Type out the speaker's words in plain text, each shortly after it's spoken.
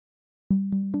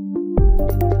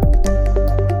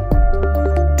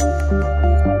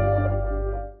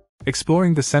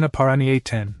Exploring the Sena Parani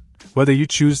A10, whether you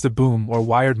choose the boom or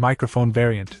wired microphone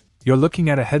variant, you're looking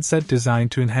at a headset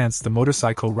designed to enhance the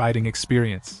motorcycle riding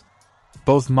experience.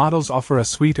 Both models offer a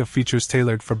suite of features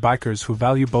tailored for bikers who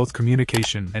value both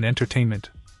communication and entertainment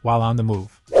while on the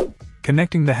move.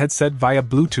 Connecting the headset via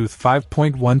Bluetooth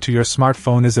 5.1 to your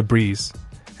smartphone is a breeze,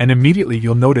 and immediately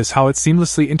you'll notice how it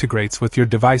seamlessly integrates with your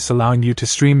device, allowing you to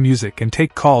stream music and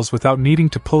take calls without needing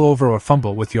to pull over or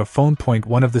fumble with your phone.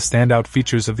 One of the standout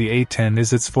features of the A10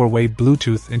 is its 4-way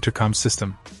Bluetooth intercom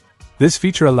system. This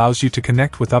feature allows you to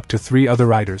connect with up to 3 other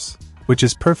riders, which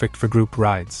is perfect for group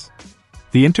rides.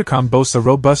 The intercom boasts a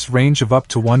robust range of up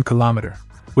to 1 kilometer,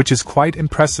 which is quite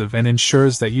impressive and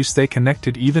ensures that you stay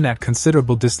connected even at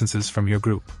considerable distances from your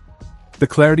group. The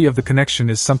clarity of the connection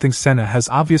is something Sena has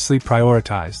obviously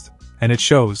prioritized, and it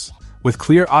shows, with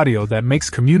clear audio that makes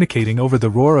communicating over the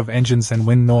roar of engines and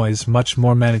wind noise much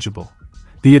more manageable.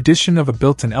 The addition of a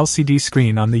built-in LCD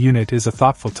screen on the unit is a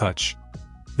thoughtful touch.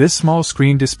 This small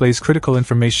screen displays critical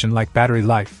information like battery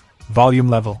life, volume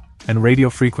level, and radio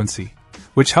frequency,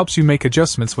 which helps you make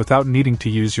adjustments without needing to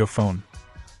use your phone.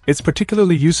 It's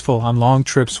particularly useful on long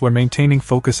trips where maintaining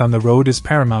focus on the road is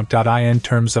paramount. In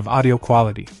terms of audio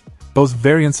quality, both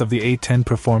variants of the A10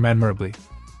 perform admirably,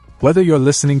 whether you're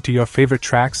listening to your favorite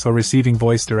tracks or receiving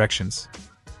voice directions.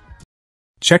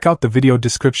 Check out the video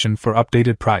description for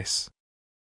updated price.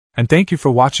 And thank you for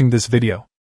watching this video.